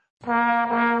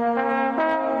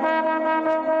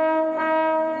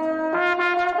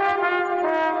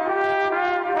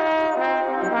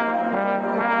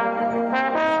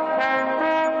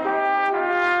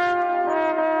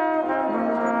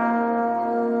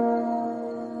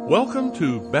Welcome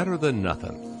to Better Than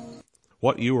Nothing.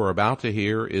 What you are about to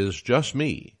hear is just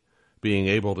me being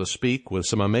able to speak with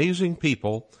some amazing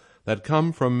people that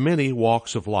come from many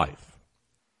walks of life.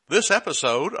 This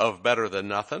episode of Better Than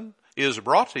Nothing is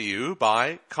brought to you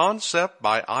by Concept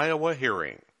by Iowa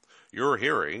Hearing. Your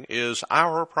hearing is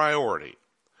our priority.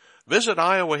 Visit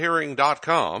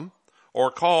iowahearing.com or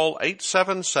call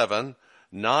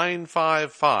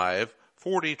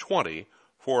 877-955-4020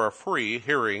 for a free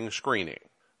hearing screening.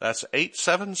 That's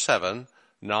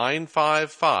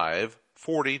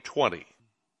 877-955-4020.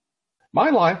 My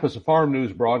life as a farm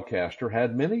news broadcaster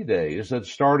had many days that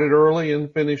started early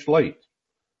and finished late.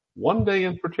 One day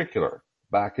in particular,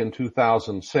 back in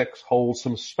 2006, holds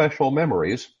some special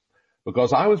memories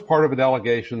because I was part of a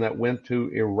delegation that went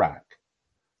to Iraq.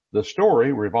 The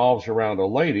story revolves around a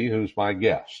lady who's my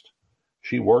guest.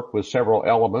 She worked with several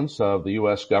elements of the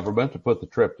U.S. government to put the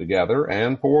trip together,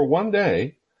 and for one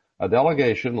day, a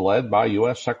delegation led by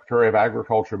U.S. Secretary of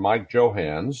Agriculture Mike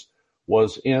Johanns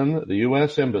was in the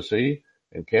U.S. Embassy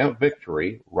in Camp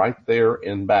Victory right there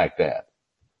in Baghdad.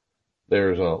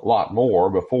 There's a lot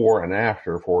more before and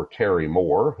after for Terri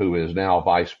Moore, who is now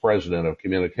Vice President of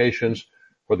Communications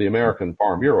for the American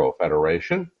Farm Bureau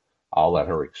Federation. I'll let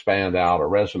her expand out a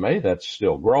resume that's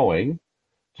still growing.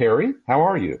 Terri, how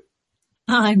are you?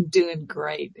 I'm doing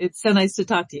great. It's so nice to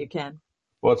talk to you, Ken.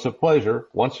 Well, it's a pleasure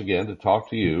once again to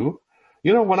talk to you.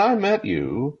 You know, when I met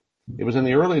you, it was in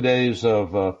the early days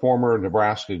of former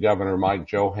Nebraska Governor Mike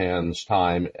Johanns'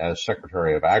 time as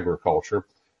Secretary of Agriculture.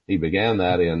 He began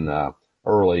that in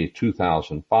early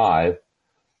 2005.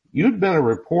 You'd been a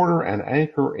reporter and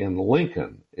anchor in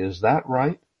Lincoln. Is that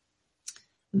right?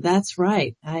 That's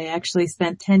right. I actually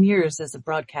spent 10 years as a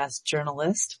broadcast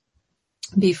journalist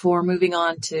before moving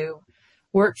on to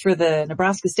work for the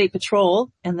Nebraska State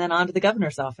Patrol and then on to the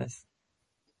governor's office.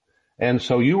 And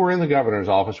so you were in the governor's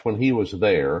office when he was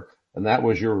there, and that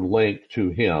was your link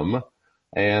to him.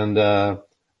 And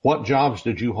what jobs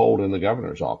did you hold in the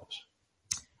governor's office?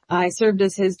 I served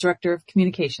as his director of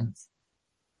communications.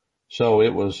 So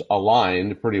it was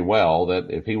aligned pretty well that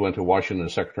if he went to Washington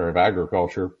as Secretary of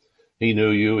Agriculture, he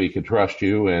knew you, he could trust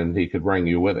you, and he could bring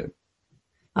you with him.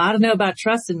 I don't know about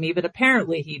trusting me, but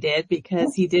apparently he did,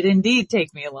 because he did indeed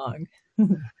take me along.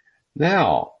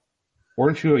 Now,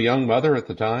 weren't you a young mother at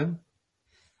the time?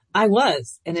 I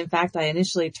was. And in fact, I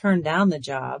initially turned down the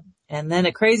job. And then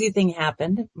a crazy thing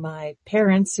happened. My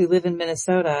parents, who live in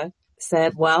Minnesota,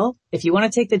 said, well, if you want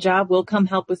to take the job, we'll come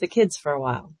help with the kids for a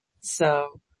while.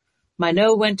 So my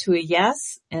no went to a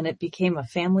yes, and it became a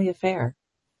family affair.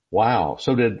 Wow.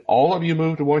 So did all of you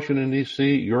move to Washington,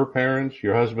 D.C., your parents,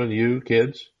 your husband, you,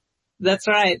 kids? That's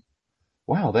right.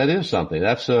 Wow, that is something.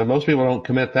 That's most people don't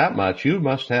commit that much. You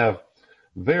must have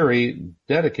very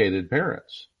dedicated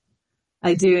parents.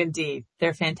 I do indeed.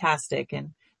 They're fantastic. And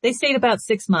they stayed about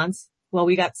 6 months while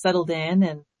we got settled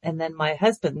in. And then my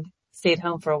husband stayed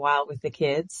home for a while with the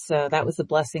kids. So that was a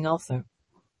blessing also.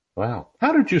 Wow.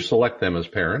 How did you select them as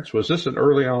parents? Was this an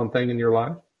early on thing in your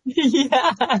life?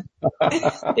 Yeah.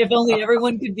 If only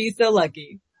everyone could be so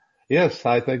lucky. Yes,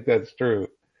 I think that's true.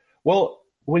 Well,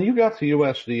 when you got to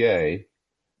USDA,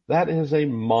 that is a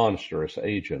monstrous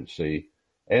agency.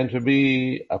 And to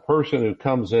be a person who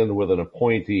comes in with an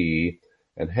appointee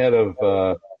and head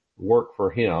of work for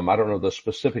him, I don't know the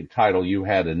specific title you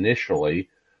had initially,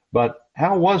 but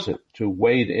how was it to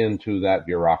wade into that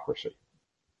bureaucracy?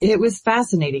 It was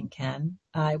fascinating, Ken.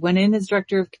 I went in as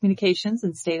director of communications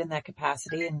and stayed in that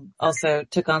capacity, and also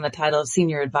took on the title of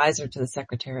senior advisor to the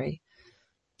secretary.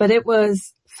 But it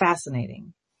was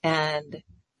fascinating, and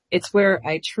it's where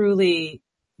I truly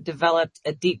developed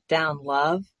a deep down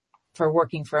love for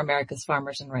working for America's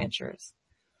farmers and ranchers.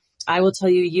 I will tell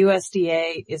you,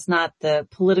 USDA is not the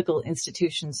political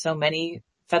institution so many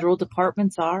federal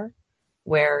departments are,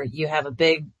 where you have a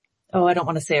big, I don't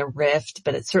want to say a rift,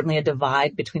 but it's certainly a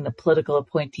divide between the political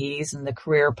appointees and the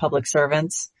career public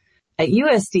servants. At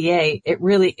USDA, it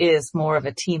really is more of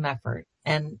a team effort,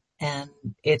 and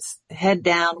it's head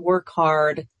down, work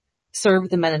hard, serve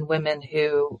the men and women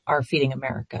who are feeding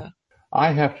America.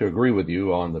 I have to agree with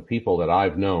you on the people that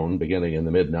I've known beginning in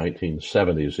the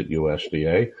mid-1970s at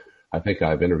USDA. I think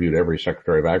I've interviewed every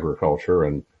Secretary of Agriculture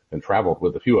and traveled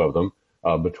with a few of them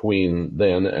between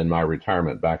then and my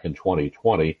retirement back in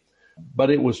 2020.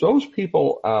 But it was those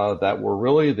people that were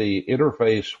really the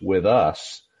interface with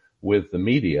us, with the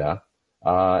media,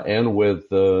 and with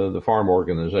the farm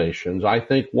organizations. I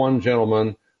think one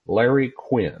gentleman, Larry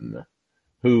Quinn,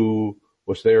 who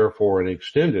was there for an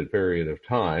extended period of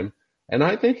time, and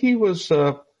I think he was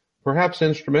perhaps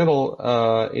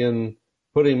instrumental in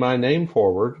putting my name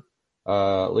forward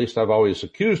at least I've always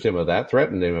accused him of that,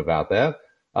 threatened him about that,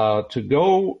 to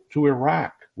go to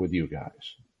Iraq with you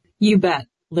guys. You bet.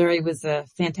 Larry was a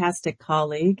fantastic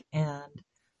colleague, and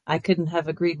I couldn't have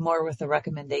agreed more with the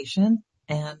recommendation,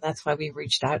 and that's why we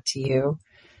reached out to you.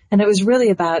 And it was really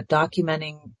about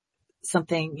documenting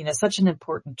something, such an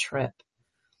important trip.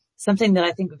 Something that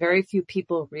I think very few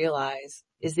people realize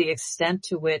is the extent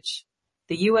to which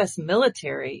the U.S.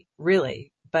 military,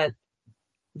 really, but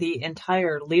the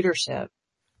entire leadership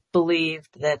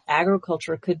believed that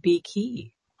agriculture could be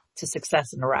key to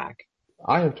success in Iraq.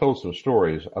 I have told some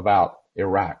stories about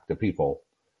Iraq to people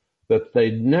that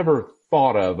they never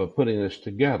thought of putting this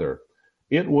together.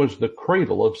 It was the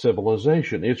cradle of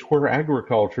civilization. It's where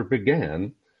agriculture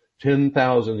began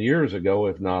 10,000 years ago,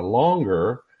 if not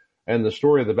longer. And the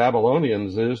story of the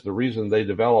Babylonians is the reason they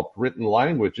developed written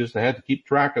languages. They had to keep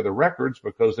track of the records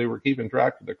because they were keeping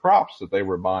track of the crops that they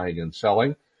were buying and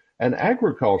selling. And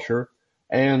agriculture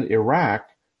and Iraq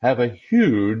have a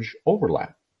huge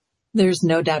overlap. There's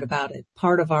no doubt about it.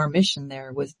 Part of our mission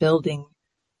there was building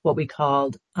what we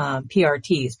called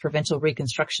PRTs, Provincial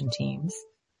Reconstruction Teams.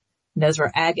 And those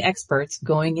were ag experts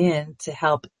going in to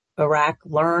help Iraq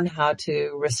learn how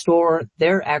to restore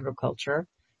their agriculture,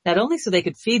 not only so they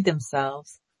could feed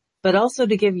themselves, but also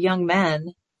to give young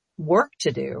men work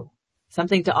to do,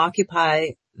 something to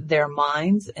occupy their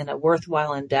minds in a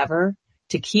worthwhile endeavor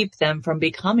to keep them from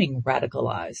becoming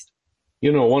radicalized.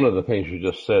 One of the things you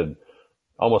just said,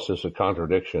 almost as a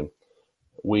contradiction,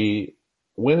 we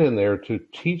went in there to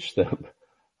teach them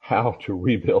how to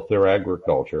rebuild their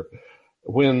agriculture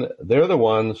when they're the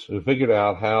ones who figured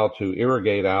out how to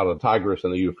irrigate out of Tigris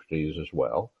and the Euphrates as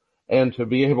well, and to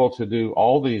be able to do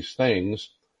all these things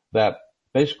that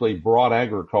basically brought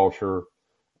agriculture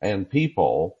and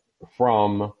people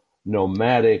from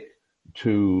nomadic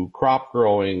to crop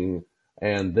growing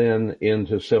and then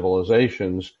into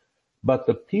civilizations. But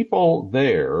the people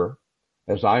there,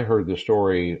 as I heard the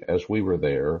story as we were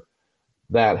there,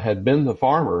 that had been the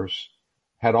farmers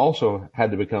had also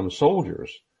had to become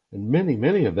soldiers. And many,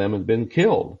 many of them had been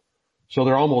killed. So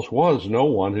there almost was no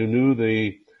one who knew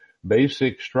the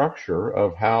basic structure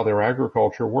of how their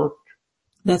agriculture worked.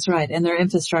 That's right. And their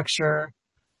infrastructure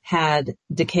had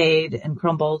decayed and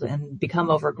crumbled and become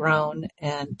overgrown,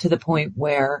 and to the point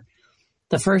where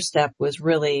the first step was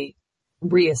really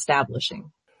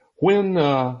reestablishing. When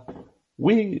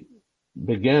we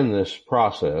began this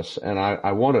process, and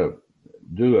I want to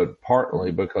do it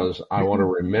partly because I want to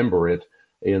remember it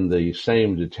in the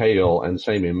same detail and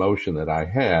same emotion that I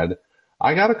had,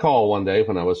 I got a call one day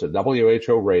when I was at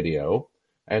WHO radio,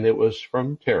 and it was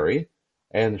from Terri,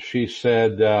 and she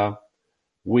said,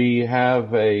 we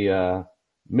have a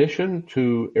mission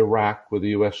to Iraq with the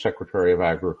U.S. Secretary of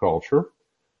Agriculture,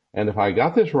 and if I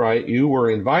got this right, you were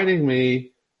inviting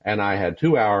me, and I had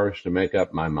 2 hours to make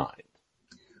up my mind.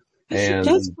 And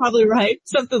that's probably right,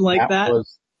 something like that. That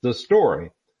was the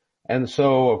story. And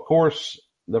so, of course,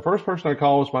 the first person I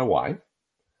called was my wife,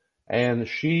 and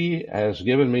she has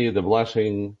given me the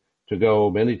blessing to go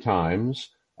many times.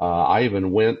 I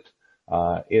even went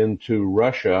into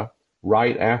Russia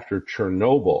right after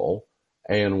Chernobyl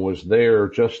and was there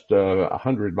just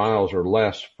 100 miles or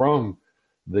less from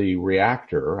the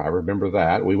reactor. I remember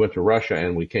that. We went to Russia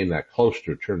and we came that close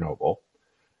to Chernobyl.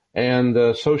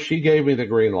 And so she gave me the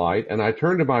green light, and I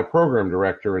turned to my program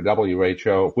director at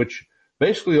WHO, which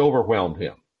basically overwhelmed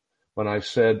him when I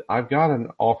said, I've got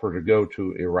an offer to go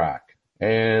to Iraq.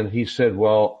 And he said,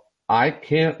 well, I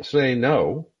can't say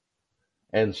no.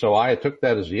 And so I took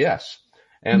that as a yes.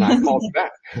 And I called you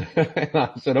back. And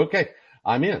I said, okay,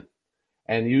 I'm in.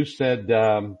 And you said,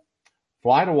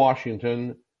 fly to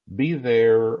Washington, be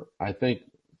there, I think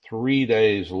 3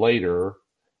 days later.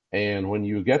 And when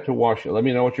you get to Washington, let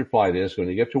me know what your flight is. When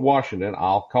you get to Washington,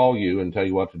 I'll call you and tell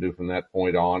you what to do from that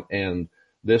point on. And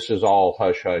this is all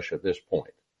hush hush at this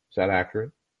point. Is that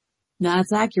accurate?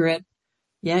 That's accurate.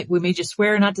 Yeah, we made you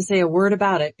swear not to say a word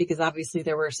about it because obviously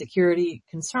there were security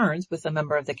concerns with a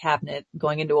member of the cabinet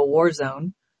going into a war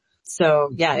zone. So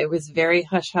yeah, it was very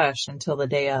hush hush until the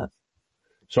day of.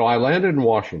 So I landed in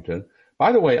Washington.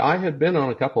 By the way, I had been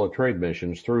on a couple of trade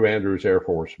missions through Andrews Air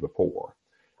Force before.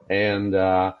 And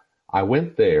I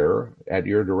went there at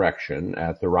your direction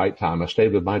at the right time. I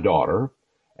stayed with my daughter.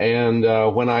 And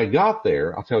when I got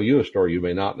there, I'll tell you a story you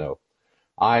may not know.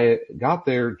 I got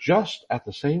there just at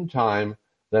the same time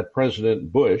that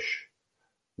President Bush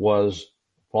was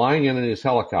flying in his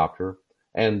helicopter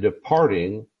and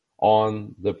departing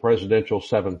on the presidential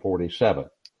 747.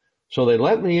 So they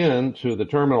let me into the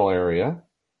terminal area,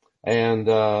 and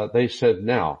they said,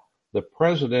 now, the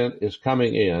president is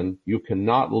coming in. You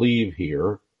cannot leave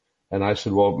here. And I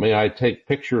said, well, may I take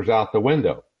pictures out the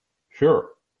window? Sure.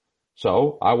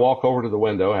 So I walk over to the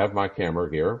window, have my camera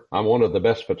here. I'm one of the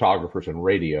best photographers in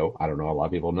radio. I don't know, a lot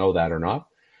of people know that or not.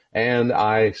 And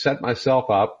I set myself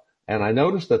up, and I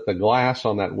noticed that the glass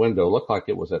on that window looked like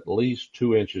it was at least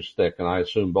 2 inches thick, and I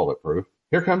assume bulletproof.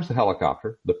 Here comes the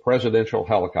helicopter, the presidential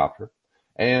helicopter,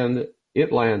 and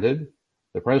it landed.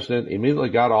 The president immediately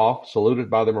got off, saluted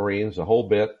by the Marines, the whole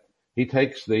bit. He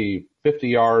takes the 50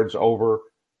 yards over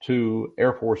to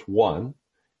Air Force One.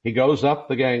 He goes up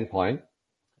the gangplank,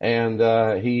 and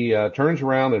he turns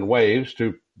around and waves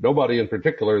to nobody in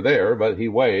particular there, but he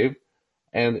waved,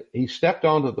 and he stepped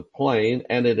onto the plane,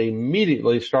 and it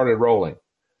immediately started rolling.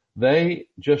 They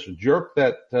just jerked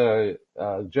that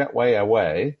jetway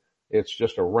away. It's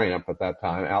just a ramp at that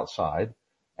time outside,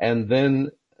 and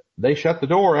then they shut the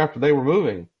door after they were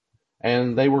moving,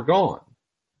 and they were gone.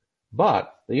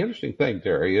 But the interesting thing,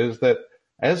 Terry, is that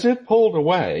as it pulled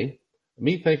away,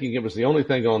 me thinking it was the only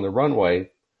thing on the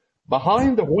runway,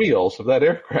 behind the wheels of that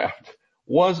aircraft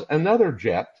was another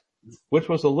jet, which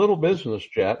was a little business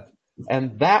jet,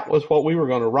 and that was what we were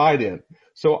going to ride in.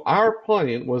 So our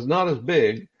plane was not as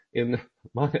big, in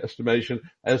my estimation,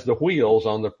 as the wheels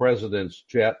on the president's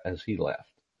jet as he left.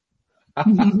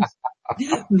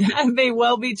 That may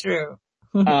well be true.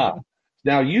 Now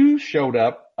you showed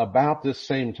up about this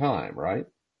same time, right?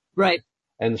 Right.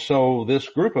 And so this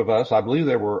group of us, I believe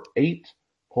there were 8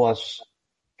 plus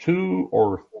 2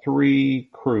 or 3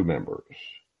 crew members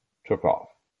took off.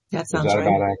 That sounds right. Is that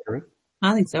right. about accurate?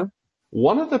 I think so.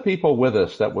 One of the people with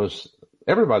us that was,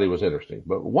 everybody was interesting,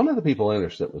 but one of the people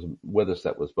that was with us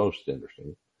that was most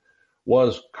interesting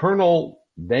was Colonel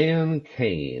Dan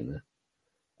Kane.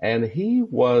 And he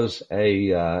was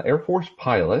a Air Force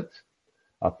pilot.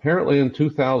 Apparently in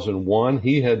 2001,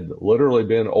 he had literally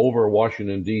been over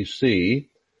Washington, D.C.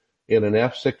 in an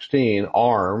F-16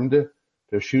 armed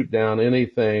to shoot down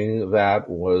anything that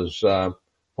was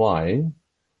flying.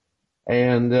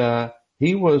 And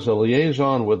he was a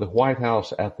liaison with the White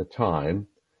House at the time,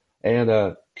 and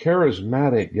a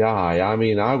charismatic guy. I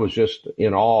mean, I was just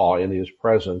in awe in his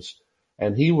presence,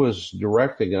 and he was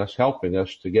directing us, helping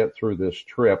us to get through this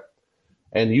trip.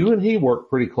 And you and he worked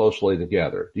pretty closely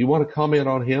together. Do you want to comment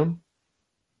on him?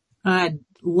 I'd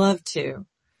love to.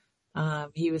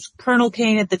 He was Colonel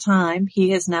Kane at the time.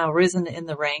 He has now risen in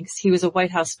the ranks. He was a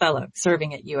White House fellow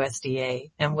serving at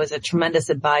USDA and was a tremendous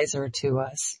advisor to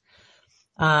us.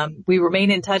 We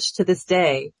remain in touch to this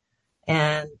day,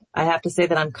 and I have to say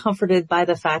that I'm comforted by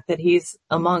the fact that he's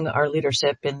among our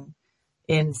leadership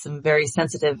in some very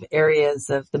sensitive areas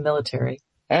of the military.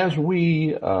 As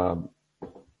we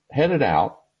headed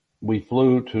out, we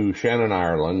flew to Shannon,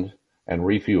 Ireland and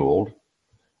refueled.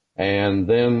 And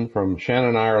then from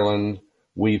Shannon, Ireland,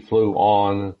 we flew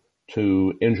on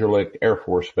to Incirlik Air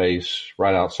Force Base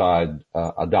right outside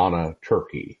Adana,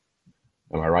 Turkey.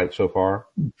 Am I right so far?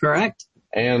 Correct.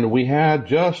 And we had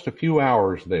just a few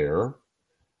hours there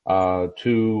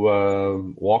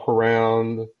to walk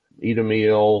around, eat a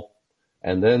meal,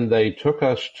 and then they took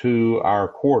us to our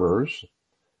quarters,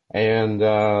 and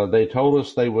they told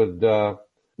us they would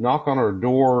knock on our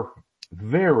door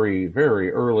very,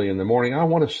 very early in the morning. I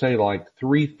want to say like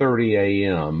 3:30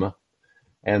 a.m.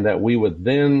 and that we would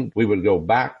go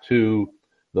back to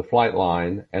the flight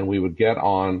line, and we would get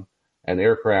on an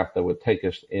aircraft that would take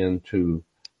us into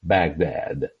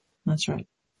Baghdad. That's right.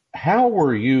 How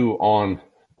were you on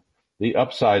the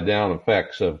upside down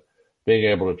effects of being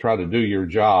able to try to do your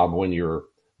job when your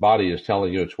body is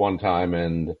telling you it's one time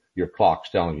and your clock's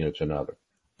telling you it's another?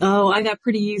 Oh, I got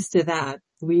pretty used to that.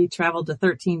 We traveled to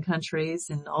 13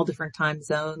 countries in all different time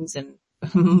zones, and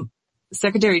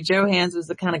Secretary Johanns was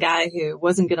the kind of guy who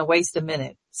wasn't going to waste a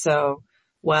minute. So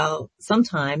while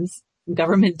sometimes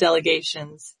government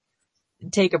delegations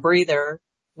take a breather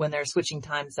when they're switching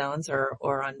time zones or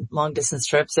on long distance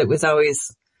trips, it was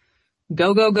always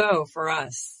go, go, go for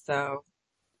us. So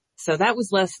that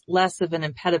was less of an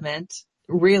impediment,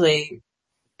 really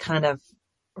kind of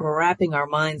wrapping our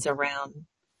minds around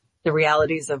the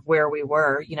realities of where we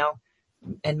were,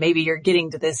 and maybe you're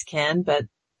getting to this, Ken, but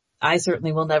I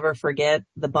certainly will never forget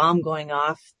the bomb going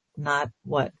off,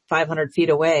 500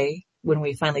 feet away when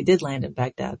we finally did land in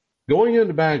Baghdad. Going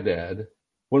into Baghdad,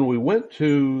 when we went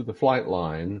to the flight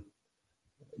line,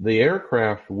 the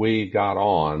aircraft we got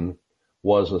on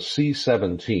was a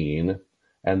C-17,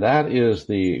 and that is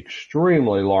the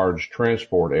extremely large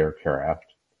transport aircraft.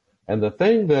 And the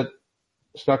thing that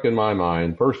stuck in my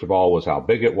mind, first of all, was how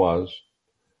big it was.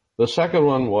 The second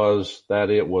one was that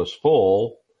it was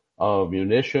full of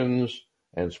munitions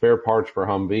and spare parts for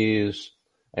Humvees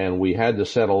and we had to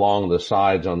sit along the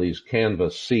sides on these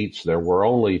canvas seats. There were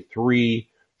only 3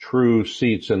 true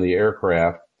seats in the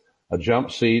aircraft, a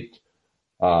jump seat,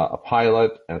 a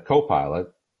pilot, and a co-pilot.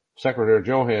 Secretary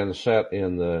Johanns sat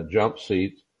in the jump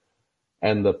seat,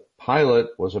 and the pilot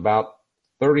was about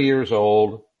 30 years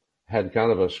old, had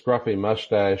kind of a scruffy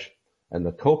mustache, and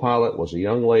the co-pilot was a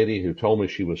young lady who told me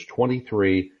she was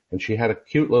 23, and she had a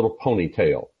cute little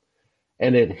ponytail.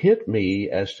 And it hit me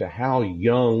as to how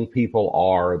young people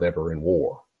are that are in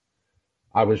war.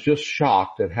 I was just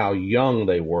shocked at how young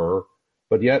they were,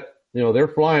 but yet, they're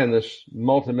flying this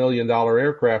multi-million-dollar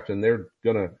aircraft and they're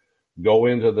going to go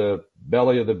into the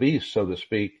belly of the beast, so to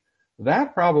speak.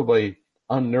 That probably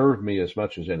unnerved me as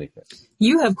much as anything.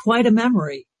 You have quite a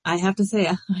memory. I have to say,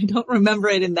 I don't remember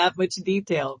it in that much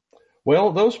detail.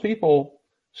 Well, those people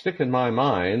stick in my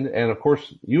mind. And of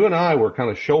course, you and I were kind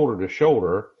of shoulder to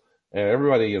shoulder.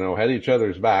 Everybody, had each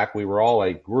other's back. We were all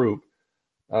a group.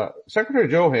 Secretary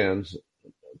Johanns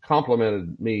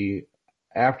complimented me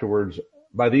afterwards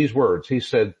by these words. He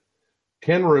said,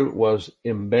 Ken Root was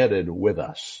embedded with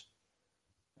us.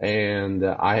 And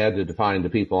I had to define to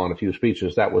people on a few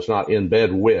speeches that was not in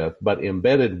bed with, but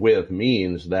embedded with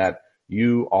means that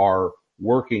you are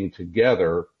working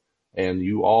together and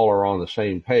you all are on the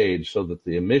same page so that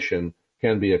the mission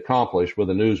can be accomplished with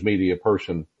a news media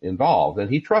person involved. And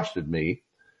he trusted me.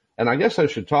 And I guess I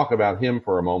should talk about him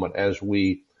for a moment as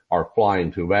we are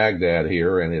flying to Baghdad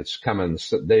here and it's coming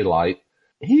daylight.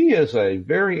 He is a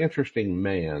very interesting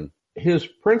man. His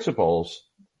principles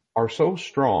are so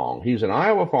strong. He's an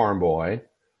Iowa farm boy.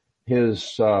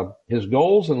 His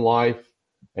goals in life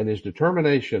and his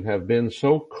determination have been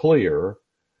so clear.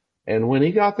 And when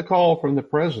he got the call from the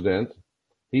president,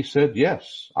 he said,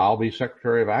 yes, I'll be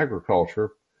Secretary of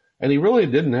Agriculture. And he really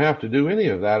didn't have to do any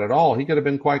of that at all. He could have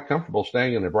been quite comfortable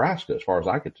staying in Nebraska as far as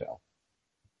I could tell.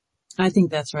 I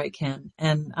think that's right, Ken.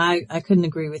 And I couldn't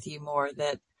agree with you more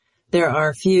that there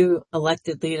are few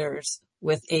elected leaders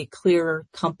with a clearer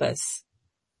compass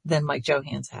than Mike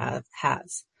Johanns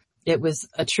has. It was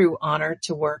a true honor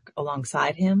to work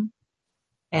alongside him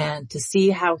and to see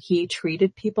how he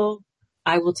treated people.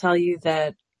 I will tell you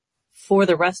that for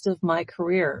the rest of my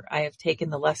career, I have taken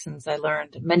the lessons I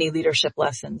learned, many leadership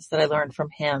lessons that I learned from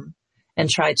him and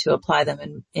tried to apply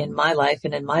them in my life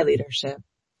and in my leadership.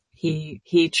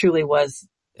 He truly was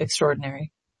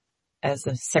extraordinary as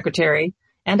a secretary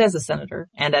and as a senator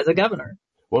and as a governor.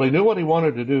 Well, he knew what he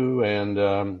wanted to do, and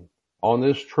on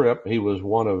this trip, he was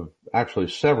one of actually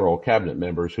several cabinet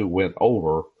members who went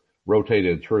over,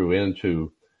 rotated through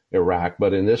into Iraq.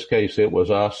 But in this case, it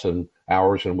was us and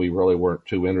ours, and we really weren't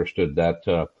too interested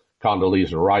that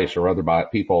Condoleezza Rice or other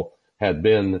people had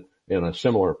been in a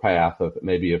similar path of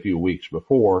maybe a few weeks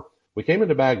before. We came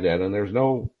into Baghdad, and there's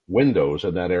no windows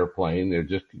in that airplane. They're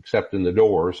just except in the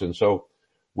doors. And so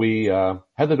we had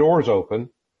the doors open,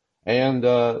 and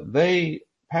they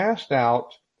passed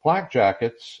out flak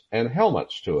jackets and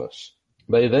helmets to us.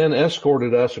 They then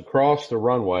escorted us across the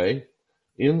runway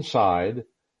inside,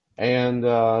 and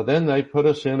then they put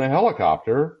us in a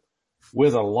helicopter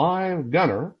with a live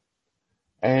gunner,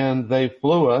 and they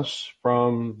flew us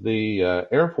from the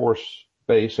Air Force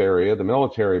base area, the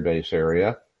military base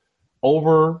area,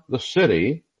 over the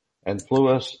city and flew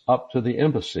us up to the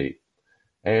embassy.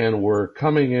 And we're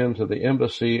coming into the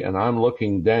embassy, and I'm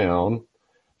looking down,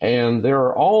 and there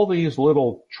are all these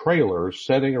little trailers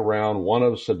sitting around one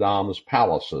of Saddam's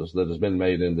palaces that has been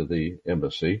made into the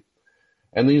embassy.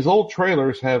 And these little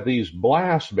trailers have these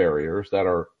blast barriers that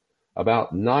are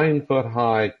about 9-foot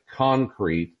high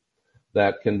concrete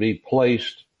that can be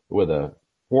placed with a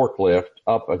forklift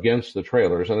up against the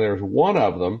trailers. And there's one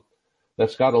of them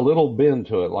that's got a little bend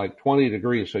to it, like 20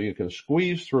 degrees, so you can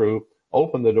squeeze through,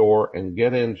 open the door, and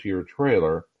get into your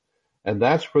trailer. And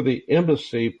that's where the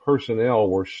embassy personnel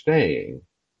were staying.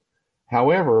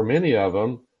 However, many of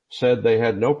them said they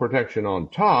had no protection on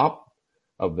top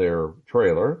of their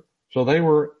trailer, so they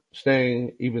were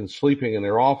staying, even sleeping in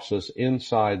their offices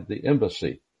inside the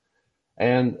embassy.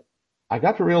 And I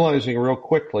got to realizing real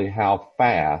quickly how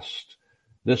fast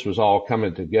this was all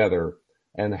coming together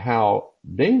and how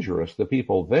dangerous the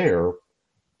people there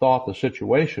thought the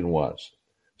situation was.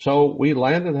 So we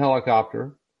landed the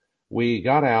helicopter. We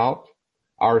got out.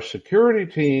 Our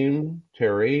security team,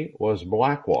 Terry, was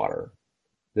Blackwater.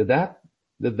 Did that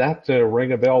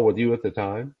ring a bell with you at the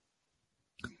time?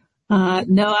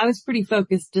 No, I was pretty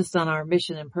focused just on our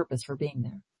mission and purpose for being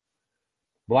there.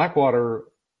 Blackwater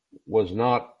was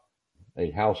not a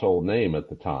household name at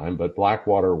the time, but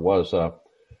Blackwater was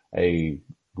a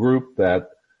group that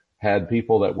had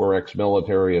people that were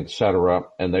ex-military, etc.,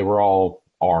 and they were all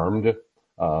armed.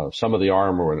 some of the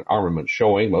armament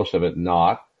showing, most of it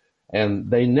not. And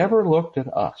they never looked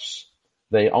at us.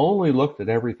 They only looked at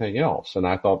everything else. And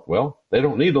I thought, well, they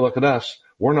don't need to look at us.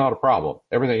 We're not a problem.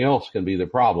 Everything else can be the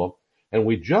problem. And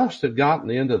we just had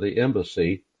gotten into the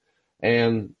embassy,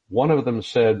 and one of them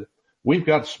said, "We've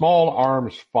got small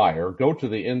arms fire. Go to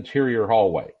the interior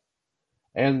hallway."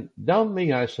 And dumb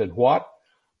me, I said, "What?"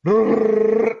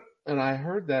 And I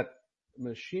heard that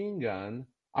machine gun.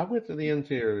 I went to the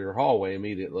interior hallway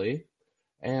immediately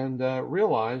and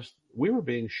realized we were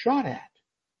being shot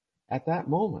at that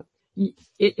moment.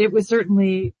 It was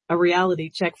certainly a reality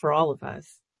check for all of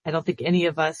us. I don't think any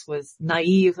of us was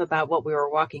naive about what we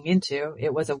were walking into.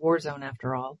 It was a war zone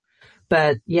after all.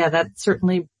 But yeah, that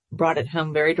certainly brought it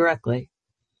home very directly.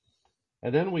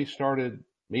 And then we started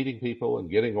meeting people and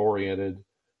getting oriented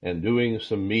and doing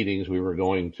some meetings we were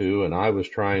going to. And I was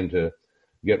trying to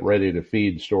get ready to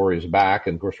feed stories back.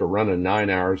 And of course, we're running 9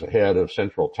 hours ahead of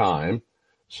Central Time.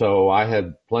 So I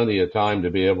had plenty of time to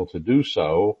be able to do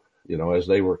so, as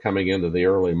they were coming into the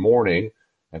early morning.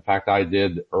 In fact, I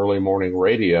did early morning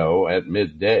radio at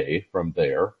midday from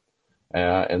there,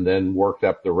 and then worked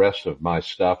up the rest of my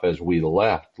stuff as we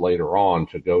left later on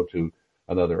to go to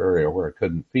another area where I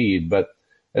couldn't feed. But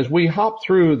as we hopped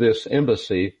through this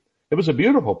embassy, it was a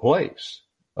beautiful place,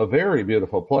 a very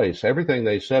beautiful place. Everything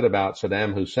they said about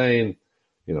Saddam Hussein,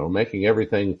 making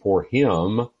everything for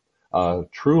him,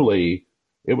 truly,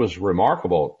 it was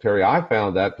remarkable. Terry, I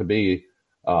found that to be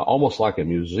almost like a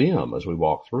museum as we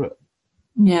walked through it.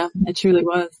 Yeah, it truly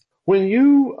was. When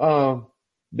you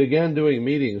began doing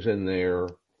meetings in there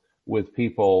with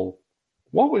people,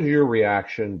 what was your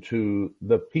reaction to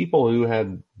the people who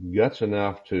had guts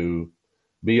enough to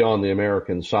be on the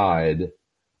American side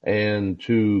and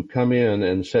to come in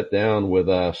and sit down with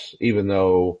us, even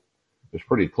though it was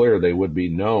pretty clear they would be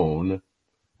known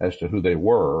as to who they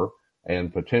were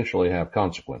and potentially have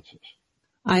consequences?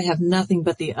 I have nothing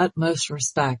but the utmost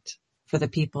respect for the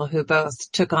people who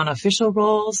both took on official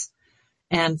roles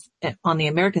and on the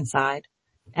American side,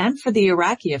 and for the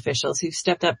Iraqi officials who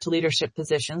stepped up to leadership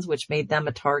positions, which made them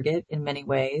a target in many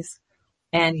ways.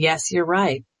 And yes, you're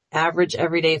right. Average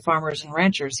everyday farmers and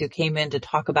ranchers who came in to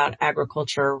talk about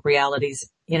agriculture realities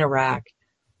in Iraq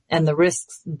and the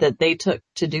risks that they took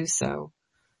to do so.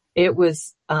 It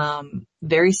was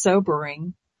very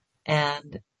sobering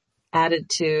and added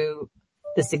to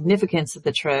the significance of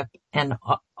the trip and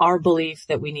our belief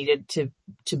that we needed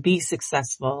to be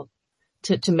successful,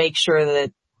 to make sure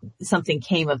that something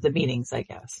came of the meetings, I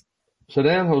guess.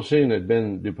 Saddam Hussein had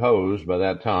been deposed by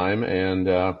that time,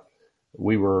 and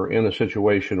we were in a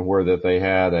situation where that they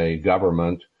had a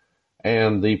government,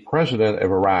 and the president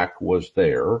of Iraq was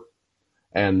there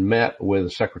and met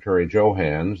with Secretary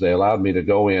Johanns. They allowed me to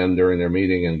go in during their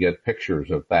meeting and get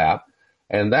pictures of that.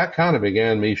 And that kind of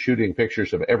began me shooting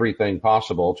pictures of everything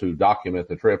possible to document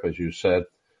the trip, as you said,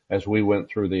 as we went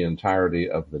through the entirety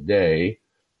of the day.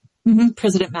 Mm-hmm.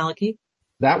 President Maliki.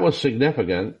 That was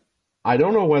significant. I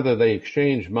don't know whether they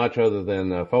exchanged much other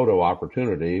than a photo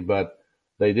opportunity, but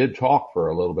they did talk for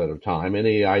a little bit of time.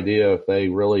 Any idea if they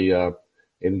really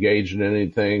engaged in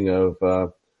anything of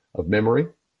memory?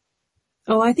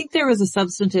 Oh, I think there was a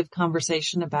substantive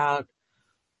conversation about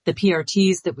the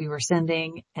PRTs that we were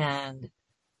sending and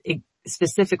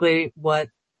specifically what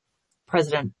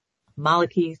President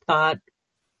Maliki thought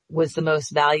was the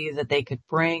most value that they could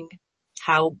bring,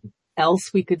 how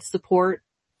else we could support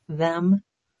them.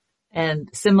 And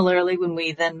similarly, when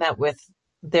we then met with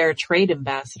their trade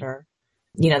ambassador,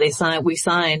 we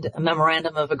signed a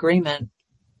memorandum of agreement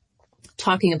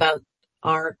talking about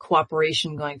our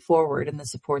cooperation going forward and the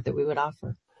support that we would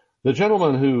offer. The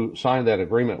gentleman who signed that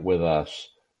agreement with us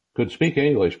could speak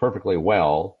English perfectly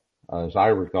well. As I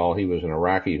recall, he was an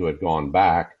Iraqi who had gone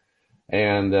back,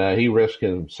 and he risked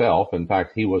himself. In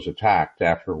fact, he was attacked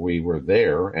after we were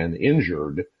there and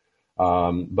injured,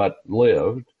 but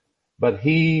lived. But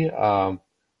he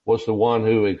was the one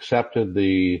who accepted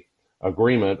the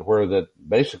agreement where that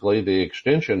basically the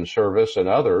extension service and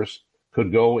others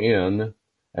could go in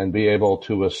and be able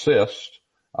to assist.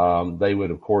 They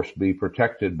would, of course, be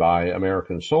protected by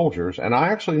American soldiers. And I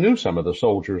actually knew some of the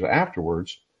soldiers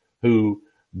afterwards who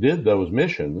did those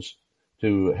missions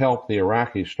to help the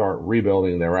Iraqis start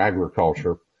rebuilding their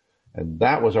agriculture. And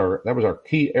that was our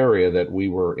key area that we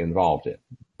were involved in.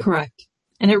 Correct.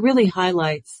 And it really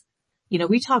highlights,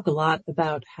 we talk a lot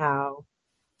about how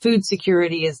food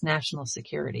security is national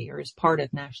security or is part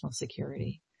of national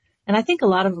security. And I think a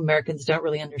lot of Americans don't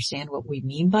really understand what we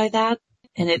mean by that.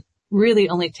 And it really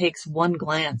only takes one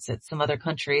glance at some other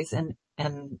countries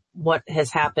and what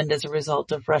has happened as a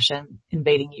result of Russia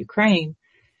invading Ukraine.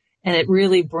 And it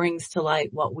really brings to light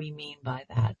what we mean by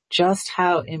that, just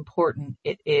how important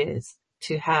it is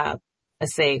to have a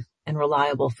safe and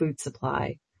reliable food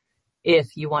supply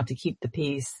if you want to keep the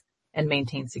peace and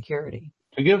maintain security.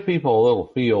 To give people a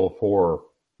little feel for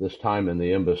this time in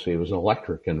the embassy, it was an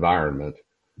electric environment.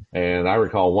 And I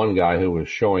recall one guy who was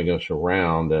showing us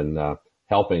around and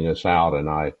helping us out,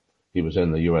 and he was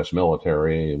in the U.S.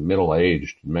 military, a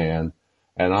middle-aged man.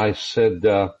 And I said,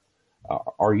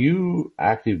 are you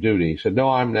active duty? He said, no,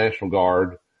 I'm National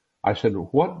Guard. I said,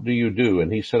 what do you do?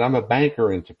 And he said, I'm a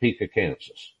banker in Topeka,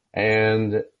 Kansas.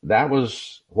 And that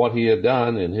was what he had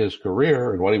done in his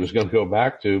career and what he was going to go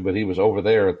back to, but he was over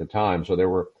there at the time. So there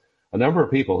were a number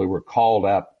of people who were called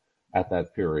up at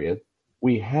that period.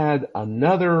 We had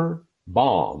another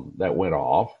bomb that went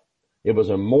off. It was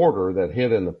a mortar that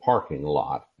hit in the parking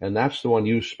lot, and that's the one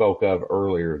you spoke of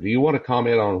earlier. Do you want to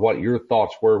comment on what your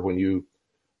thoughts were when you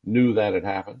knew that had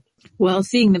happened? Well,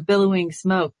 seeing the billowing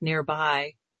smoke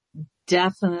nearby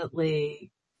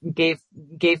definitely gave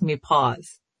me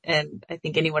pause. And I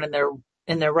think anyone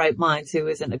in their right minds who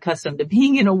isn't accustomed to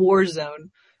being in a war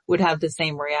zone would have the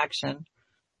same reaction.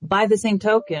 By the same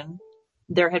token,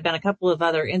 there had been a couple of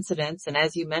other incidents, and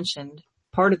as you mentioned,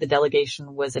 part of the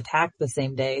delegation was attacked the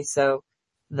same day. So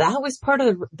that was part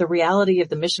of the reality of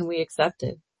the mission we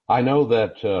accepted. I know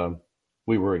that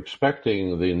we were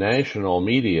expecting the national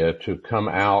media to come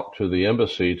out to the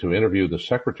embassy to interview the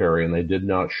secretary, and they did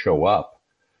not show up.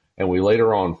 And we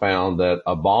later on found that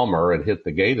a bomber had hit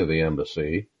the gate of the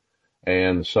embassy,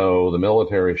 and so the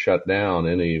military shut down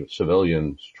any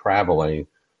civilians traveling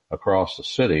across the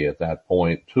city at that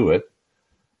point to it.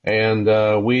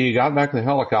 And we got back in the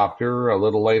helicopter a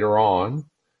little later on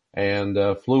and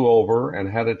flew over and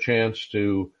had a chance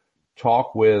to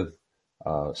talk with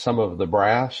some of the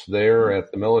brass there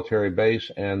at the military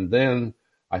base. And then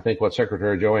I think what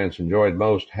Secretary Johanns enjoyed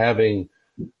most, having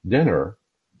dinner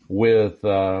with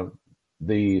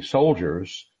the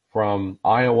soldiers from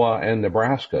Iowa and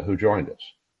Nebraska who joined us.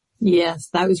 Yes,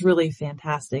 that was really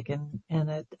fantastic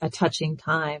and a touching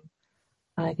time.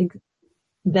 I think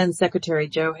then Secretary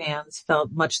Johanns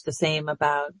felt much the same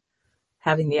about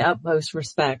having the utmost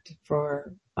respect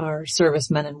for our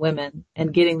servicemen and women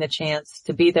and getting the chance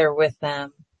to be there with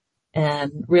them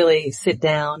and really sit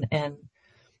down and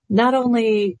not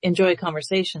only enjoy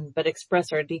conversation, but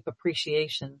express our deep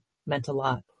appreciation meant a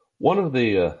lot. One of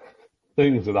the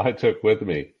things that I took with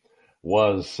me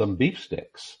was some beef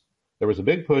sticks. There was a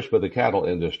big push by the cattle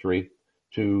industry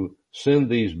to send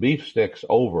these beef sticks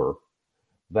over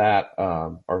that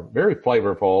are very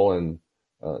flavorful and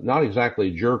not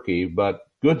exactly jerky, but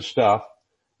good stuff,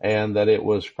 and that it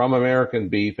was from American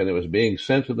beef and it was being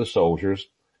sent to the soldiers.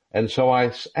 And so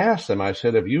I asked them, I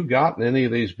said, have you gotten any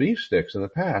of these beef sticks in the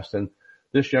past? And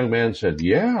this young man said,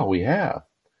 yeah, we have.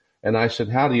 And I said,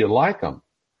 how do you like them?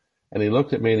 And he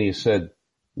looked at me and he said,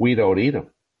 we don't eat them.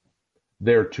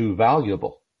 They're too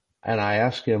valuable. And I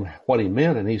asked him what he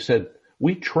meant, and he said,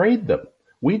 we trade them.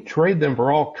 We trade them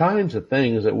for all kinds of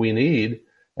things that we need.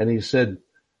 And he said,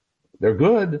 they're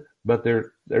good, but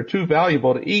they're too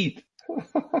valuable to eat.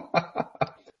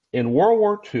 In World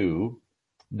War II,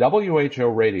 WHO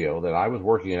radio that I was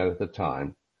working at the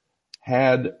time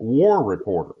had war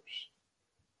reporters,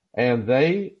 and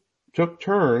they took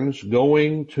turns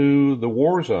going to the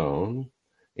war zone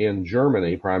in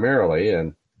Germany primarily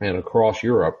and across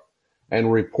Europe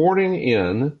and reporting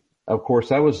in. Of course,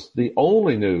 that was the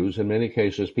only news in many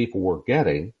cases people were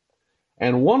getting.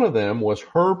 And one of them was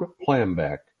Herb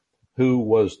Plambeck, who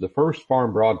was the first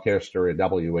farm broadcaster at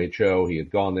WHO. He had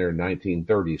gone there in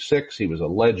 1936. He was a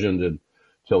legend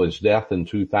until his death in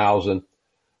 2000.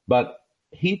 But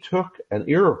he took an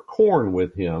ear of corn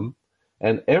with him,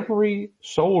 and every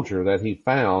soldier that he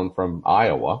found from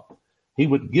Iowa, he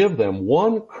would give them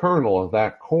one kernel of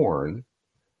that corn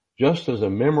just as a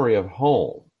memory of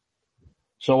home.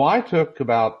 So I took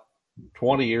about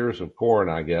 20 ears of corn,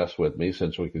 I guess, with me,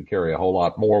 since we could carry a whole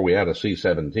lot more. We had a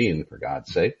C-17, for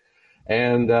God's sake.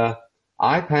 And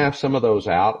I passed some of those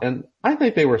out, and I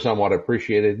think they were somewhat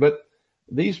appreciated, but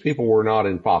these people were not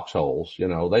in foxholes. You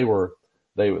know, they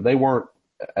weren't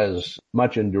as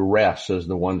much in duress as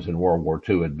the ones in World War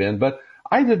II had been, but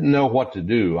I didn't know what to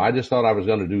do. I just thought I was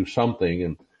going to do something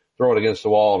and throw it against the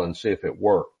wall and see if it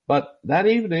worked. But that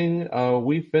evening,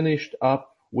 we finished up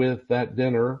with that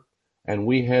dinner and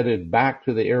we headed back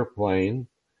to the airplane.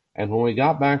 And when we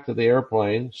got back to the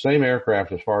airplane, same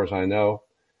aircraft as far as I know,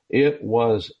 it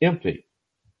was empty.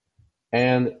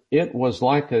 And it was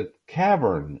like a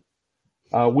cavern.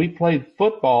 We played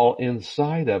football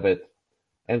inside of it.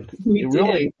 And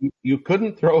you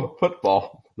couldn't throw a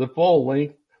football the full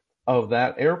length of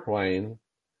that airplane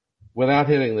without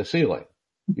hitting the ceiling.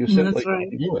 You simply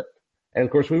couldn't do it. And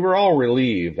of course, we were all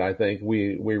relieved. I think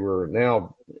we were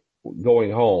now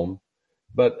going home,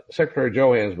 but Secretary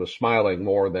Johanns was smiling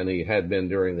more than he had been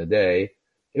during the day.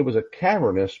 It was a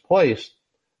cavernous place.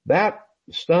 That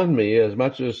stunned me as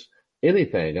much as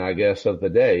anything, I guess, of the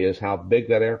day, is how big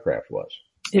that aircraft was.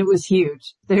 It was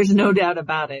huge. There's no doubt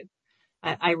about it.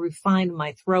 I refined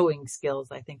my throwing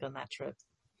skills, I think, on that trip.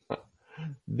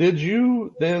 Did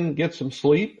you then get some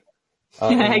sleep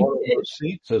in one of those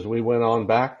seats as we went on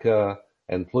back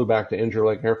and flew back to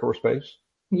Incirlik Air Force Base?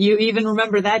 You even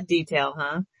remember that detail,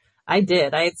 huh? I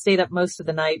did. I had stayed up most of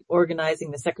the night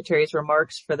organizing the Secretary's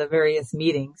remarks for the various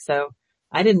meetings, so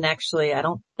I didn't actually, I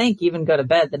don't think, even go to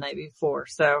bed the night before.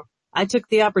 So I took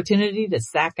the opportunity to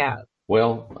sack out.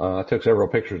 Well, I took several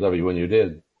pictures of you when you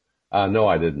did. No,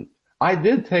 I didn't. I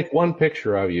did take one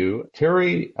picture of you.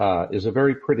 Terri is a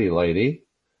very pretty lady.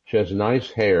 She has nice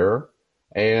hair,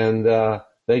 and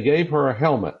they gave her a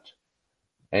helmet,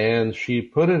 and she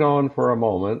put it on for a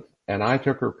moment, and I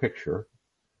took her picture,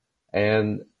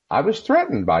 and I was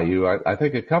threatened by you, I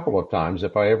think a couple of times,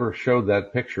 if I ever showed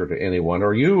that picture to anyone.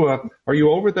 Are you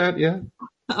over that yet?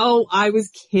 Oh, I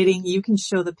was kidding. You can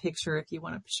show the picture if you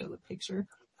want to show the picture.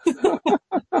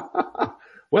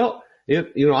 Well,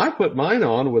 I put mine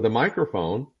on with a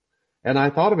microphone, and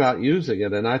I thought about using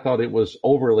it, and I thought it was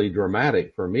overly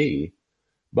dramatic for me.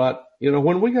 But,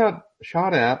 when we got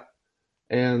shot at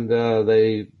and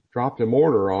they dropped a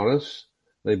mortar on us,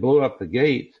 they blew up the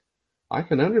gate, I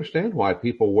can understand why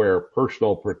people wear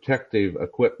personal protective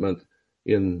equipment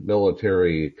in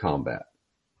military combat.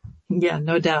 Yeah,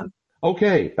 no doubt.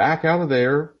 Okay, back out of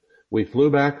there. We flew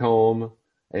back home,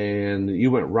 and you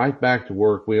went right back to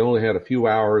work. We only had a few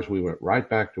hours. We went right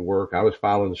back to work. I was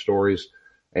filing stories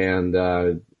and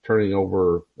turning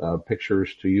over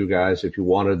pictures to you guys if you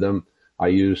wanted them. I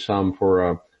used some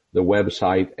for the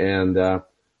website, and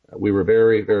we were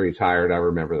very, very tired. I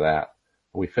remember that.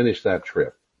 We finished that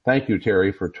trip. Thank you,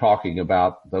 Terri, for talking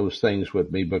about those things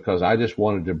with me, because I just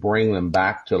wanted to bring them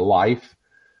back to life,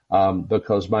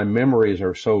 because my memories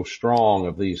are so strong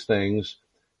of these things.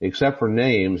 Except for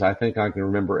names, I think I can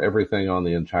remember everything on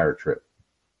the entire trip.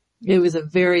 It was a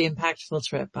very impactful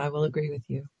trip. I will agree with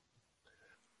you.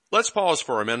 Let's pause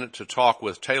for a minute to talk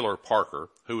with Taylor Parker,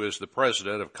 who is the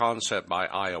president of Concept by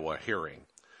Iowa Hearing.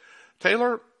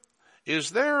 Taylor, is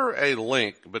there a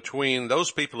link between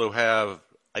those people who have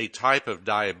a type of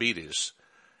diabetes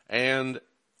and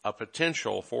a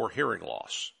potential for hearing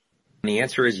loss? The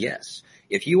answer is yes.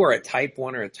 If you are a type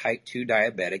 1 or a type 2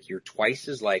 diabetic, you're twice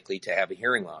as likely to have a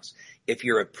hearing loss. If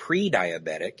you're a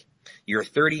pre-diabetic, you're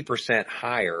 30%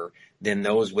 higher than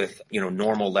those with,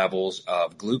 normal levels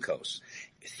of glucose.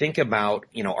 Think about,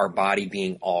 our body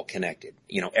being all connected.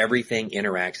 Everything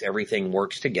interacts, everything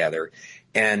works together,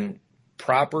 and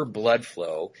proper blood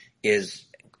flow is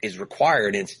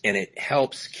required, and it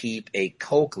helps keep a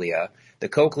cochlea. The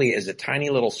cochlea is a tiny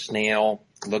little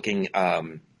snail-looking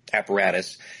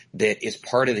apparatus that is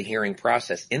part of the hearing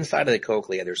process. Inside of the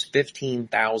cochlea, there's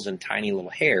 15,000 tiny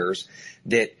little hairs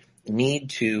that need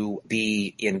to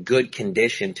be in good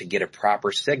condition to get a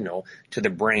proper signal to the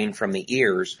brain from the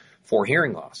ears for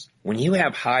hearing loss. When you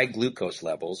have high glucose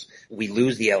levels, we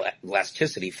lose the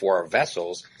elasticity for our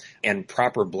vessels, and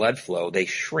proper blood flow, they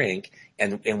shrink,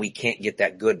 and we can't get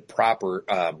that good proper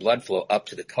blood flow up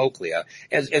to the cochlea,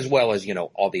 as well as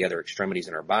all the other extremities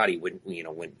in our body, when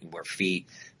our feet,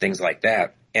 things like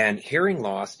that. And hearing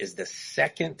loss is the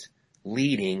second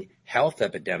leading health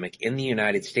epidemic in the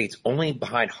United States, only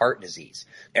behind heart disease.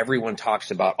 Everyone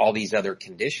talks about all these other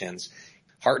conditions.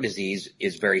 Heart disease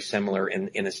is very similar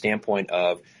in the standpoint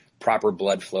of proper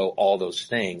blood flow, all those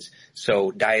things.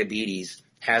 So diabetes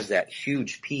has that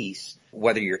huge piece,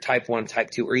 whether you're type 1, type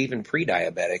 2, or even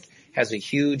pre-diabetic, has a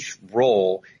huge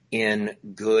role in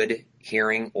good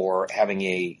hearing or having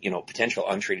a, potential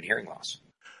untreated hearing loss.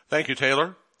 Thank you,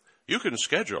 Taylor. You can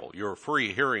schedule your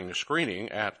free hearing screening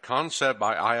at Concept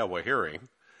by Iowa Hearing.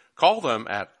 Call them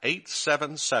at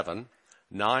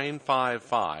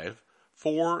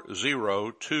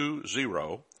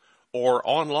 877-955-4020 or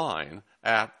online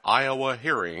at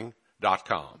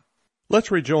iowahearing.com.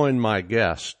 Let's rejoin my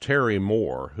guest, Terri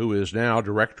Moore, who is now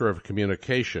Director of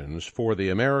Communications for the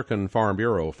American Farm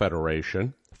Bureau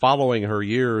Federation, following her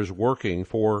years working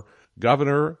for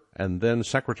Governor and then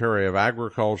Secretary of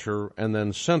Agriculture and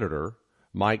then Senator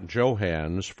Mike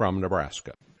Johanns from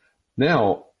Nebraska.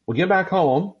 Now, we get back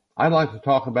home. I'd like to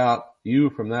talk about you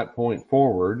from that point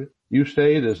forward. You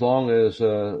stayed as long as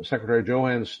Secretary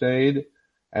Johanns stayed,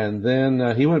 and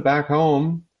then he went back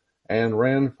home and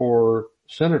ran for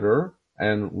senator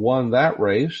and won that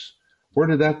race. Where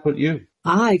did that put you?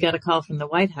 I got a call from the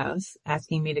White House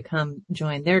asking me to come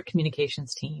join their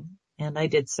communications team, and I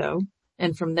did so.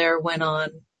 And from there went on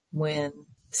when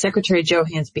Secretary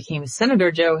Johanns became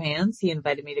Senator Johanns. He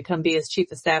invited me to come be his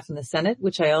chief of staff in the Senate,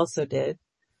 which I also did.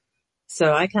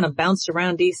 So I kind of bounced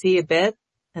around D.C. a bit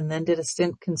and then did a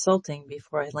stint consulting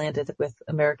before I landed with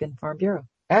American Farm Bureau.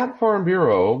 At Farm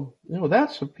Bureau,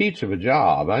 that's a peach of a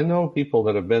job. I know people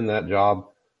that have been that job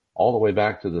all the way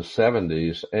back to the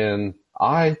 70s, and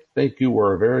I think you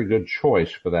were a very good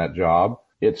choice for that job.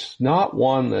 It's not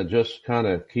one that just kind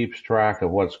of keeps track of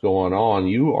what's going on.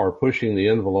 You are pushing the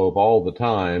envelope all the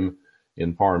time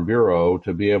in Farm Bureau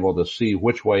to be able to see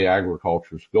which way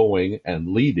agriculture is going and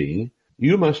leading.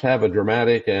 You must have a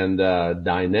dramatic and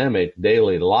dynamic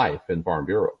daily life in Farm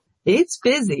Bureau. It's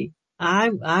busy.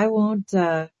 I won't,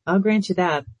 I'll grant you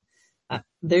that.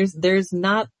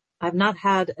 I've not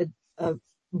had a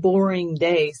boring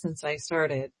day since I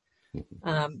started.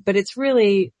 But it's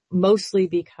really mostly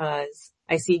because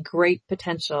I see great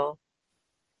potential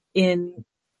in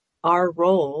our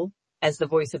role as the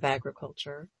voice of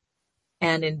agriculture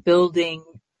and in building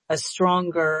a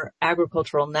stronger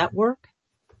agricultural network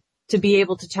to be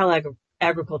able to tell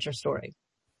agriculture story,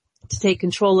 to take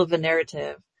control of a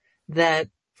narrative that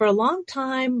for a long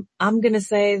time, I'm going to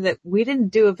say that we didn't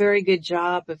do a very good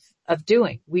job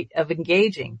of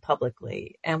engaging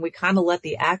publicly. And we kind of let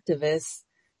the activists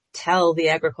tell the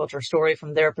agriculture story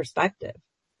from their perspective.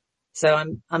 So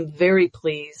I'm very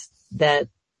pleased that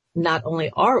not only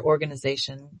our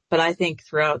organization, but I think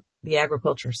throughout the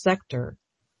agriculture sector,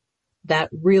 that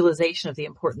realization of the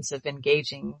importance of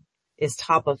engaging is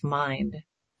top of mind,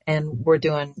 and we're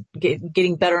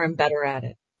getting better and better at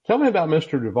it. Tell me about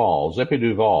Mr. Duvall, Zippy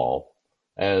Duvall,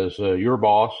 as your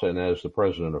boss and as the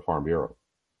president of Farm Bureau.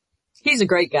 He's a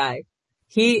great guy.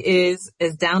 He is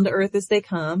as down to earth as they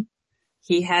come.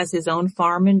 He has his own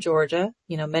farm in Georgia.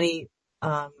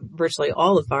 Virtually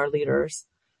all of our leaders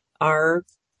are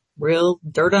real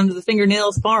dirt under the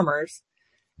fingernails farmers.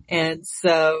 And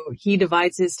so he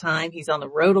divides his time. He's on the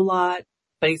road a lot,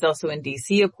 but he's also in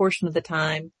DC a portion of the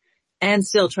time and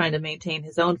still trying to maintain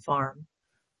his own farm.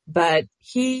 But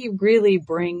he really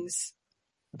brings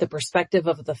the perspective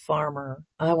of the farmer,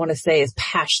 I want to say, is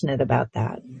passionate about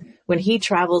that. When he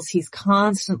travels, he's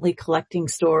constantly collecting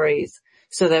stories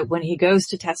so that when he goes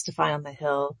to testify on the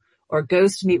Hill or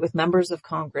goes to meet with members of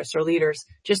Congress or leaders,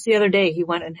 just the other day, he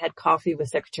went and had coffee with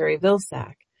Secretary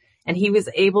Vilsack, and he was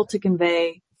able to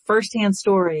convey firsthand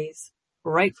stories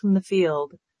right from the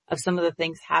field of some of the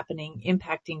things happening,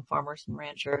 impacting farmers and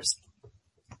ranchers,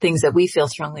 things that we feel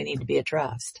strongly need to be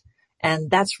addressed. And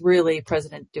that's really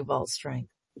President Duvall's strength.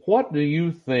 What do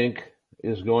you think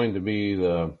is going to be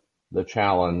the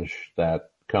challenge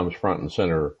that comes front and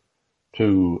center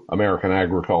to American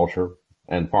agriculture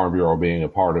and Farm Bureau being a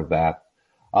part of that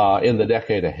in the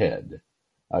decade ahead?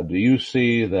 Do you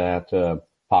see that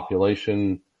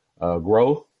population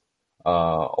growth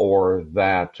or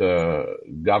that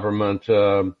government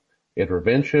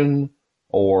intervention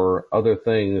or other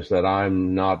things that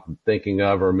I'm not thinking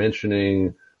of or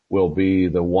mentioning will be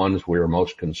the ones we are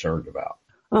most concerned about?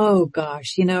 Oh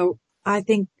gosh, I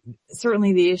think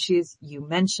certainly the issues you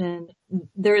mentioned,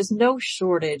 there is no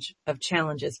shortage of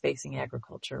challenges facing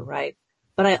agriculture, right?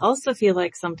 But I also feel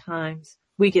like sometimes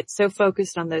we get so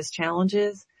focused on those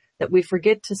challenges that we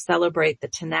forget to celebrate the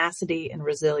tenacity and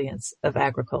resilience of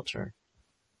agriculture.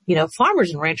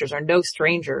 Farmers and ranchers are no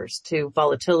strangers to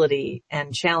volatility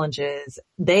and challenges.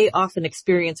 They often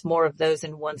experience more of those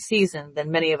in one season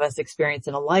than many of us experience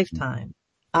in a lifetime.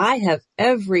 I have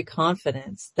every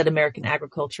confidence that American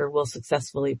agriculture will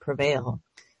successfully prevail.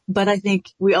 But I think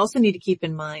we also need to keep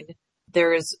in mind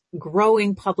there is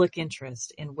growing public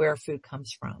interest in where food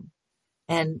comes from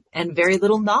and very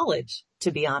little knowledge,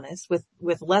 to be honest,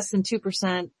 with less than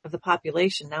 2% of the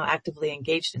population now actively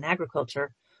engaged in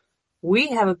agriculture. We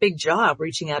have a big job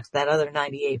reaching out to that other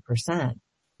 98%.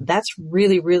 That's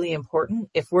really, really important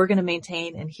if we're going to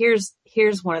maintain. And here's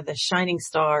one of the shining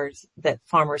stars that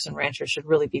farmers and ranchers should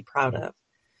really be proud of.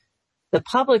 The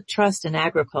public trust in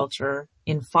agriculture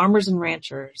in farmers and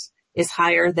ranchers is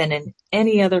higher than in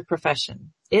any other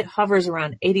profession. It hovers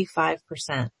around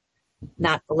 85%.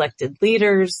 Not elected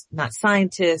leaders, not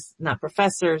scientists, not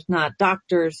professors, not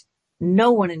doctors.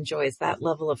 No one enjoys that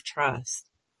level of trust.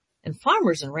 And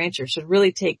farmers and ranchers should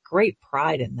really take great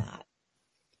pride in that.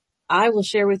 I will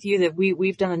share with you that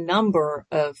we've done a number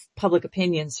of public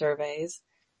opinion surveys.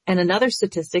 And another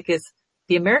statistic is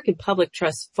the American public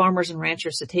trusts farmers and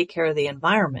ranchers to take care of the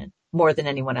environment more than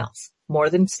anyone else, more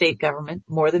than state government,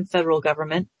 more than federal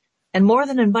government, and more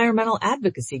than environmental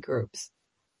advocacy groups.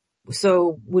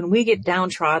 So when we get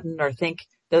downtrodden or think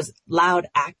those loud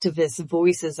activist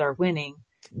voices are winning.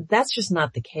 That's just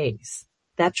not the case.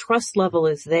 That trust level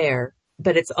is there,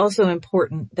 but it's also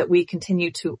important that we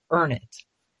continue to earn it,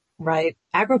 right?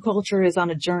 Agriculture is on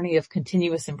a journey of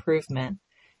continuous improvement,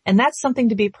 and that's something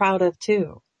to be proud of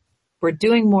too. We're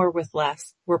doing more with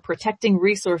less. We're protecting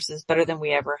resources better than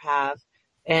we ever have,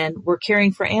 and we're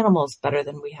caring for animals better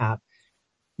than we have.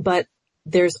 But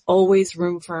there's always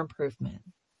room for improvement.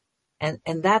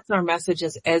 And that's our message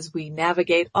as we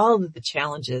navigate all of the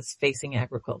challenges facing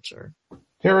agriculture.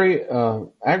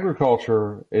 Terri,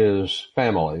 agriculture is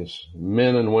families,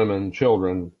 men and women,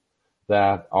 children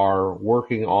that are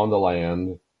working on the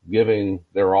land, giving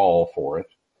their all for it.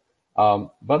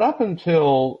 But up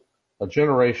until a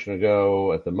generation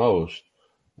ago at the most,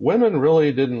 women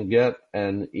really didn't get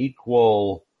an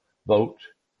equal vote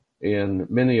in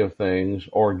many of things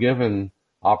or given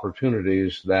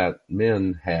opportunities that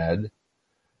men had.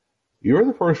 You're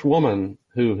the first woman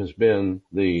who has been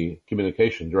the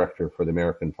communication director for the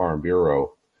American Farm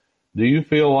Bureau. Do you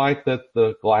feel like that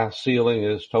the glass ceiling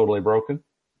is totally broken?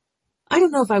 I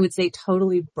don't know if I would say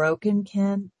totally broken,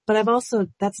 Ken, but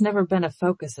that's never been a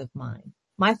focus of mine.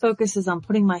 My focus is on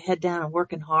putting my head down and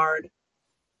working hard.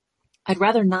 I'd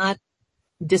rather not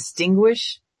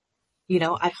distinguish.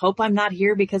 I hope I'm not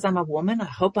here because I'm a woman. I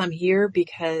hope I'm here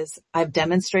because I've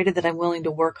demonstrated that I'm willing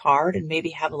to work hard and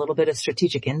maybe have a little bit of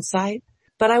strategic insight.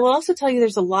 But I will also tell you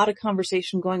there's a lot of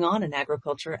conversation going on in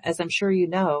agriculture, as I'm sure you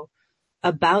know,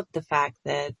 about the fact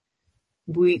that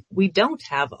we don't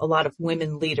have a lot of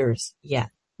women leaders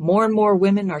yet. More and more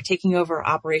women are taking over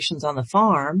operations on the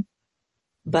farm,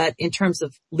 but in terms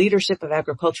of leadership of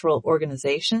agricultural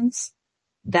organizations,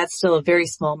 that's still a very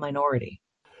small minority.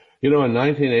 In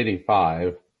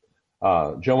 1985,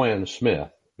 Joanne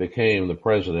Smith became the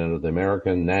president of the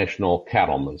American National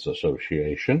Cattlemen's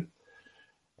Association.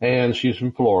 And she's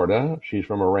from Florida. She's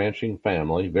from a ranching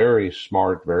family, very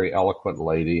smart, very eloquent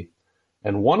lady.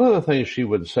 And one of the things she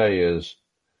would say is,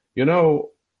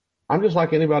 I'm just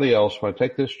like anybody else. When I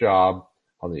take this job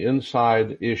on the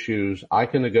inside issues, I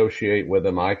can negotiate with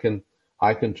them. I can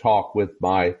talk with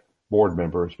my board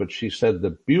members. But she said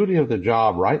the beauty of the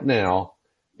job right now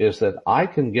is that I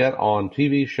can get on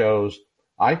TV shows.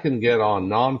 I can get on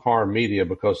non-farm media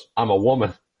because I'm a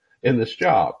woman in this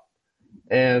job.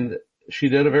 And she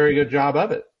did a very good job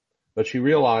of it. But she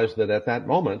realized that at that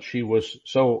moment she was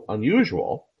so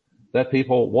unusual that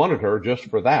people wanted her just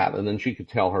for that, and then she could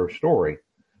tell her story.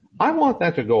 I want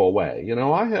that to go away.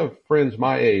 I have friends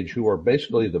my age who are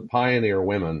basically the pioneer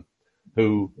women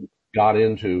who got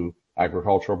into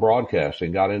agricultural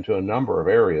broadcasting, got into a number of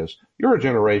areas. You're a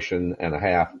generation and a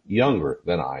half younger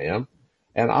than I am,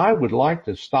 and I would like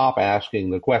to stop asking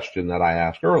the question that I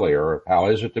asked earlier, how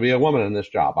is it to be a woman in this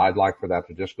job? I'd like for that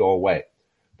to just go away.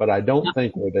 But I don't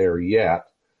think we're there yet.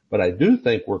 But I do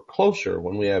think we're closer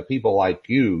when we have people like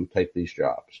you take these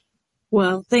jobs.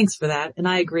 Well, thanks for that. And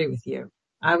I agree with you.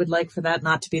 I would like for that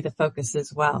not to be the focus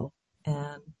as well.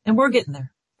 And we're getting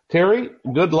there. Terri,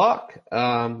 good luck.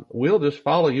 We'll just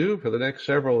follow you for the next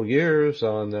several years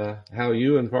on how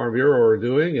you and Farm Bureau are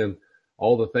doing and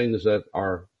all the things that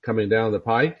are coming down the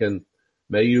pike. And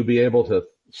may you be able to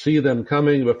see them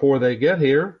coming before they get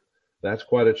here. That's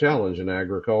quite a challenge in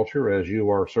agriculture, as you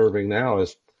are serving now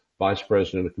as Vice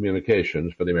President of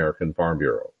Communications for the American Farm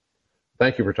Bureau.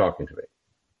 Thank you for talking to me.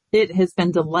 It has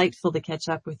been delightful to catch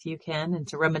up with you, Ken, and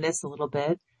to reminisce a little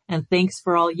bit. And thanks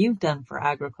for all you've done for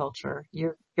agriculture.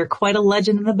 You're quite a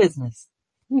legend in the business.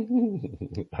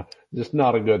 Just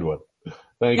not a good one.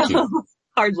 Thank you.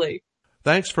 Hardly.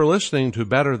 Thanks for listening to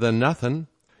Better Than Nothing.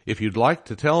 If you'd like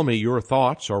to tell me your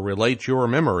thoughts or relate your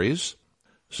memories,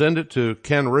 send it to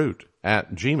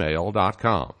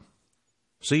kenroot@gmail.com.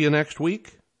 See you next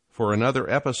week for another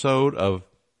episode of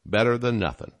Better Than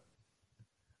Nothing.